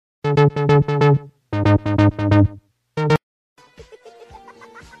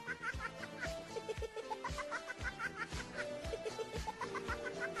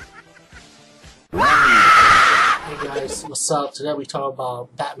guys, what's up? Today we talk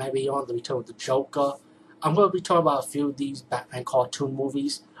about Batman Beyond, then we talk about the Joker. I'm going to be talking about a few of these Batman cartoon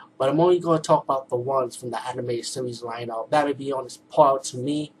movies, but I'm only going to talk about the ones from the animated series lineup. Batman Beyond is to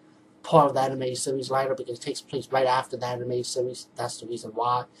me, part of the animated series lineup because it takes place right after the animated series. That's the reason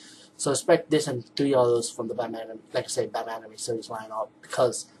why. So expect this and three others from the Batman, like I say, Batman animated series lineup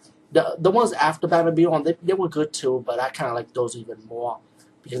because the ones after Batman Beyond, they were good too, but I kind of like those even more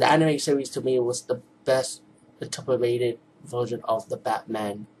because the animated series to me was the best interpreted version of the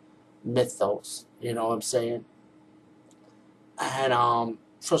Batman mythos. You know what I'm saying? And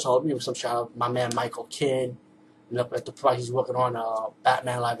first of all, let me give some shout out my man Michael Kin. Look at the price he's working on a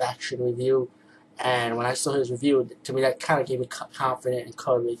Batman live action review. And when I saw his review, to me that kind of gave me confidence and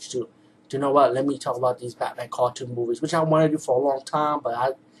courage to know what. Let me talk about these Batman cartoon movies, which I wanted to do for a long time.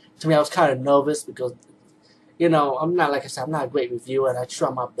 But to me, I was kind of nervous because I'm not, like I said, I'm not a great reviewer, and I try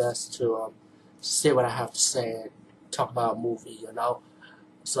my best to say what I have to say and talk about a movie.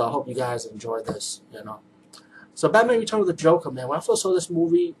 So I hope you guys enjoy this. So Batman Return of the Joker, man. When I first saw this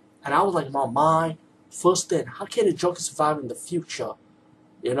movie, and I was like in my mind, first thing, how can the Joker survive in the future?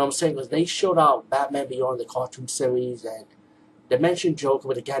 You know what I'm saying? Because they showed out Batman Beyond the cartoon series, and they mentioned Joker,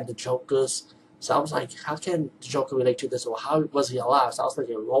 but again, the Jokers. So I was like, how can the Joker relate to this, or how was he alive? So I was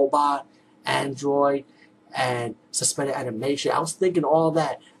thinking robot, android, and suspended animation. I was thinking all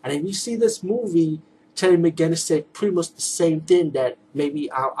that. And if you see this movie, Terry McGinnis said pretty much the same thing that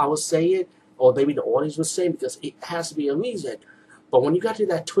maybe I was saying, or maybe the audience was saying, because it has to be a reason. But when you got to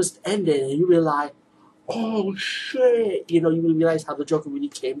that twist ending and you realize, oh shit, you realize how the Joker really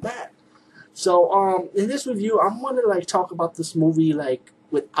came back. So in this review, I'm gonna talk about this movie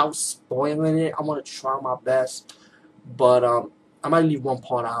without spoiling it. I'm gonna try my best, but I might leave one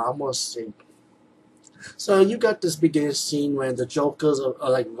part out. I'm gonna see. So you got this beginning scene when the Jokers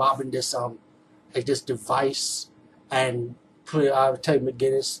are robbing this device, and Terry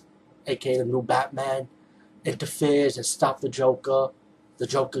McGinnis, aka the new Batman, interferes and stopped the Joker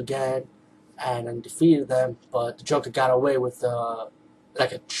again, and then defeated them. But the Joker got away with a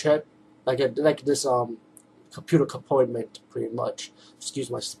chip, like this computer compartment, pretty much. Excuse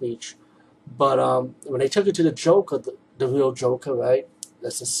my speech. But when they took it to the Joker, the real Joker, right?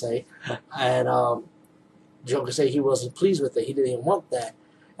 Let's just say, and Joker said he wasn't pleased with it. He didn't even want that.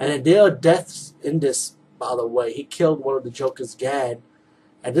 And then there are deaths in this, by the way. He killed one of the Joker's gang.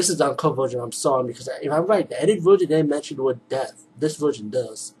 And this is the uncut version, I'm sorry, because if I'm right, the edited version didn't mention the word death. This version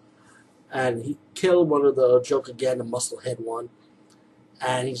does. And he killed one of the Joker gang, the muscle-head one.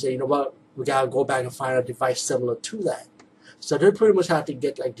 And he said, you know what, we gotta go back and find a device similar to that. So they pretty much have to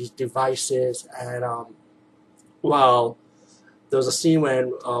get these devices. And well, there was a scene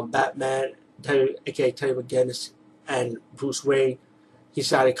when Batman, aka Terry McGinnis, and Bruce Wayne, he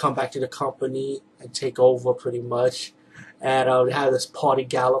decided to come back to the company and take over pretty much. And they had this party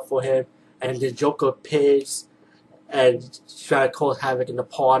gala for him, and the Joker appears and try to cause havoc in the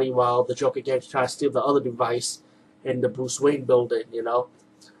party while the Joker again try to steal the other device in the Bruce Wayne building.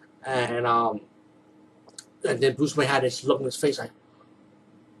 And then Bruce Wayne had this look on his face like,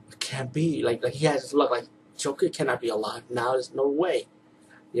 it can't be, like he has this look like Joker cannot be alive now. There's no way.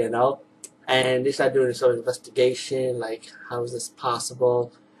 And they started doing some investigation, like how is this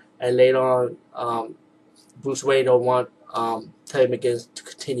possible? And later on, Bruce Wayne don't want Terry McGinnis to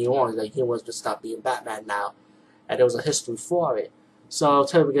continue on. Like he wants to stop being Batman now, and there was a history for it. So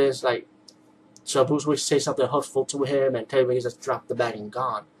Terry McGinnis so Bruce Wayne say something hurtful to him, and Terry McGinnis just dropped the bag and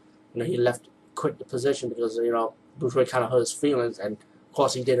gone. He quit the position because Bruce Wayne kind of hurt his feelings, and of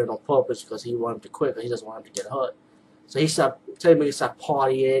course he did it on purpose because he wanted to quit, but he doesn't want him to get hurt. So Terry McGinnis started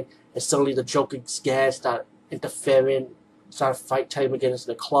partying, and suddenly the Joker's gang started interfering, started to fight Terry McGinnis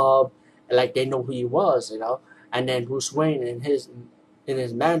in the club, and they know who he was. And then Bruce Wayne in his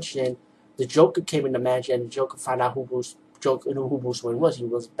mansion, the Joker came in the mansion, and the Joker found out who Bruce Wayne was. He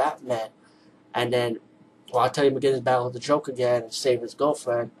was Batman. And then while Terry McGinnis battled the Joker again and saved his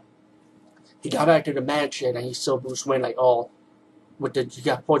girlfriend, he got back to the mansion and he saw Bruce Wayne he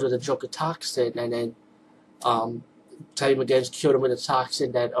got poisoned with the Joker toxin, and then Terry McGinnis killed him with the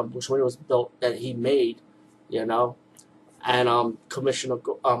toxin that Bruce Wayne was built that he made. And Commissioner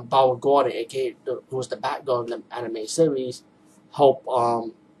Barbara Gordon, aka who was the Batgirl in the anime series, helped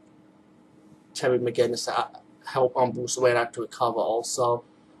Terry McGinnis help Bruce Wayne out to recover also.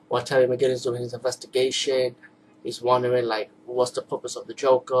 While Terry McGinnis is doing his investigation, he's wondering what's the purpose of the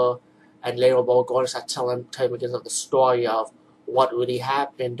Joker, and later Barbara Gordon started telling Terry McGinnis of the story of what really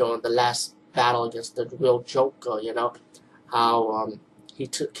happened during the last battle against the real Joker. How he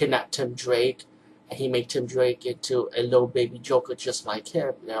kidnapped Tim Drake. And he made Tim Drake into a little baby Joker just like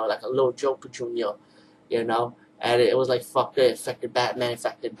him, like a little Joker Jr., and it was like fucked. It affected Batman,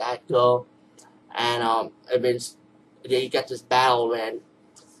 affected Batgirl, and it means then you get this battle when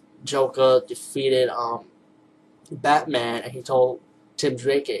Joker defeated Batman, and he told Tim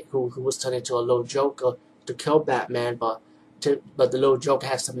Drake, who was turned into a little Joker, to kill Batman, but the little Joker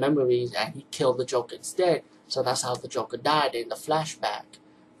has some memories, and he killed the Joker instead. So that's how the Joker died in the flashback.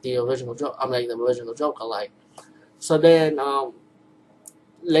 The original Joker, the original Joker, like. So then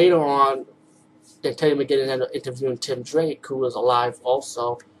later on, then Terry McGinnis ended up interviewing Tim Drake, who was alive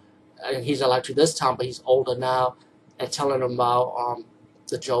also, and he's alive to this time, but he's older now, and telling him about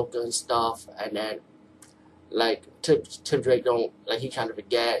the Joker and stuff, and then like Tim Drake don't like he kind of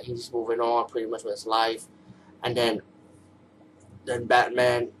forget, he's moving on pretty much with his life, and then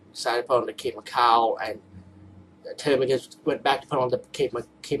Batman decided to put on the cape and cowl, and Terry McGinnis went back to put on the cape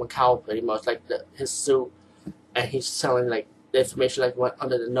and cowl pretty much like his suit, and he's telling like the information like went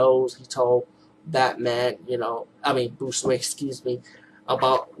under the nose. He told Batman, Bruce Wayne, excuse me,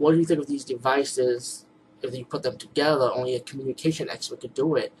 about what do you think of these devices if you put them together? Only a communication expert could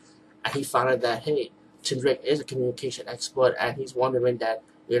do it, and he found out that hey, Tim Drake is a communication expert, and he's wondering that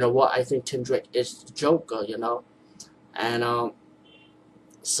I think Tim Drake is the Joker, and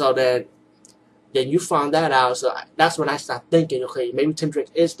so then you found that out. So that's when I started thinking, okay, maybe Tim Drake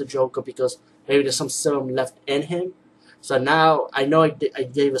is the Joker because maybe there's some serum left in him. So now I know I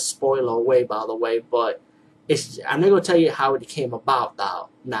gave a spoiler away, by the way, but I'm not gonna tell you how it came about.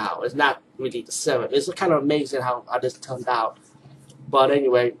 Now it's not really the serum. It's kind of amazing how this turned out. But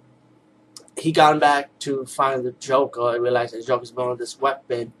anyway, he gone back to find the Joker and realized that the Joker's building this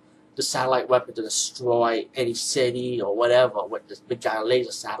weapon, the satellite weapon, to destroy any city or whatever with this big giant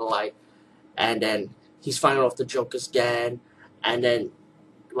laser satellite. And then he's fighting off the Joker's gang, and then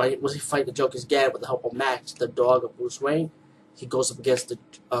once he fight the Joker's gang with the help of Max, the dog of Bruce Wayne, he goes up against the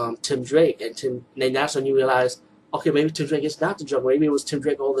Tim Drake, and then that's when you realize, okay, maybe Tim Drake is not the Joker, maybe it was Tim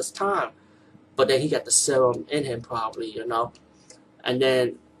Drake all this time, but then he got the serum in him probably, and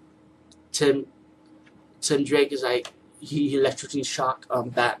then Tim Drake is like he electrically shocked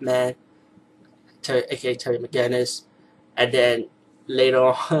Batman, aka Terry McGinnis, and then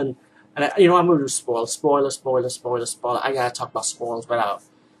later on. And I'm gonna do spoiler. I gotta talk about spoilers without.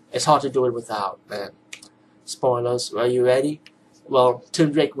 It's hard to do it without, man. Spoilers. Are you ready? Well,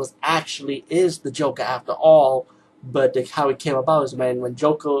 Tim Drake is the Joker after all, but how it came about is when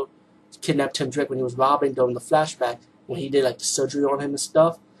Joker kidnapped Tim Drake when he was robbing during the flashback, when he did like the surgery on him and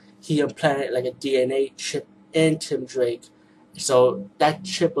stuff, he implanted like a DNA chip in Tim Drake. So that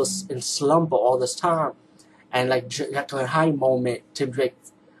chip was in slumber all this time, and like a high moment, Tim Drake.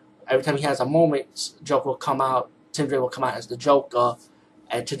 Every time he has a moment, Joker will come out. Tim Drake will come out as the Joker,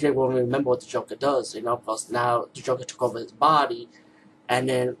 and Tim Drake won't remember what the Joker does, because now the Joker took over his body, and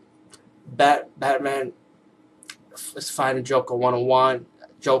then Batman is fighting Joker one-on-one.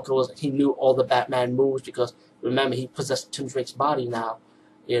 He knew all the Batman moves because remember he possessed Tim Drake's body now,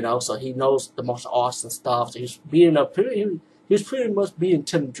 so he knows the martial arts and stuff. So he's beating up. He was pretty much beating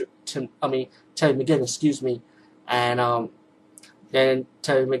Terry McGinnis, excuse me, and then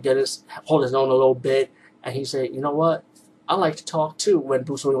Terry McGinnis hold his own a little bit, and he said, you know what? I like to talk too, when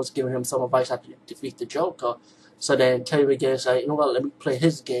Bruce Wayne was giving him some advice how to defeat the Joker. So then Terry McGinnis said, you know what, let me play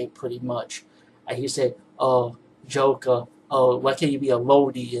his game pretty much. And he said, oh, Joker, oh, why can't you be a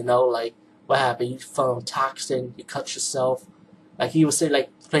roadie, like, what happened? You fell on toxin, you cut yourself. Like, he would say,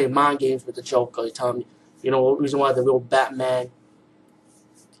 like, playing mind games with the Joker. He told him, the reason why the real Batman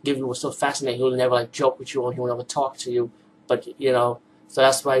was so fascinating, he would never, like, joke with you or he would never talk to you. But, so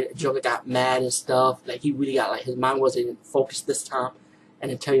that's why Joker got mad and stuff. Like, he really got, like, his mind wasn't focused this time.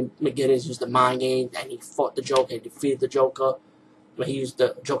 And then Terry McGinnis used the mind game, and he fought the Joker and defeated the Joker. When he used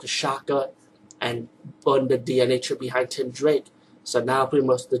the Joker's shotgun and burned the DNA chip behind Tim Drake. So now pretty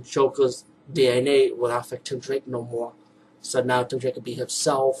much the Joker's DNA will not affect Tim Drake no more. So now Tim Drake can be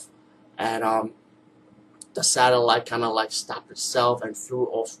himself, and the satellite kind of like stopped itself and flew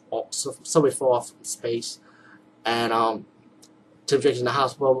off, somebody flew off in space. And Tim Drake's in the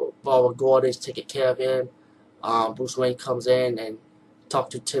hospital, Barbara Gordon's taking care of him. Bruce Wayne comes in and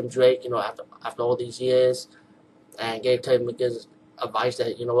talks to Tim Drake, after all these years, and gave Terry McGinnis advice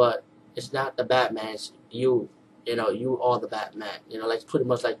that, what, it's not the Batman, it's you. You are the Batman. Like pretty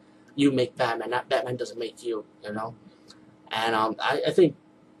much like you make Batman, not Batman doesn't make you. And I think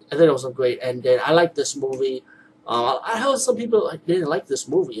it was a great ending. I like this movie. I heard some people didn't like this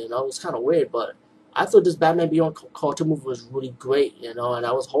movie. It's kind of weird, but I thought this Batman Beyond cartoon movie was really great. And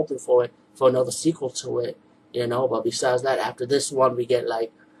I was hoping for another sequel to it. But besides that, after this one, we get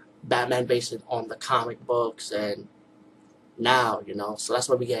like Batman based on the comic books and now, so that's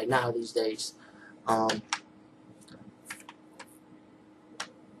what we get now these days.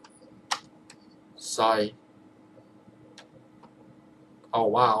 Sorry. Oh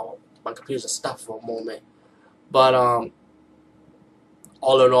wow, my computer stopped for a moment. But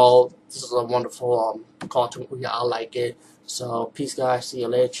all in all, this is a wonderful cartoon movie. I like it. So peace, guys. See you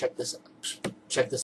later. Check this